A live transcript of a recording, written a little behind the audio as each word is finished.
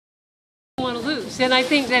want to lose, and I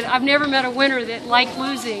think that I've never met a winner that liked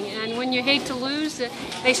losing, and when you hate to lose,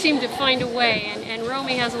 they seem to find a way, and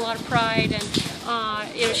Romy has a lot of pride, and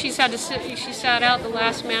you know, she sat out the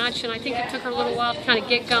last match, and I think it took her a little while to kind of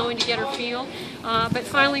get going, to get her feel, but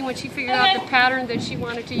finally when she figured out the pattern that she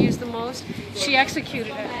wanted to use the most, she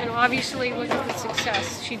executed it, and obviously look at the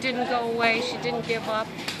success. She didn't go away, she didn't give up,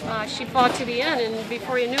 she fought to the end, and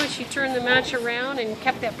before you knew it, she turned the match around and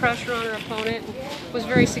kept that pressure on her opponent, and was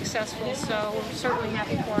very successful. So we're certainly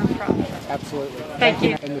happy for her and proud of her. Absolutely. Thank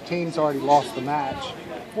you. And the team's already lost the match.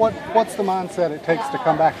 What's the mindset it takes to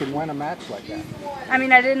come back and win a match like that? I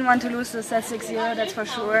mean, I didn't want to lose the set 6-0, that's for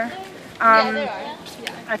sure.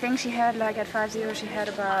 I think she had, like, at 5-0, she had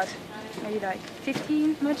about maybe like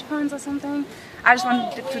 15 match points or something. I just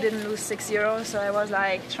wanted to didn't lose 6-0, so I was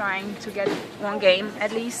like trying to get one game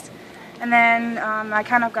at least. And then I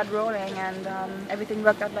kind of got rolling, and everything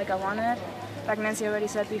worked out like I wanted. Like Nancy already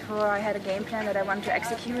said before, I had a game plan that I wanted to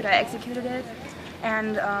execute. I executed it,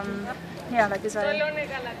 and yeah, like this, I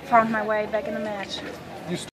found my way back in the match.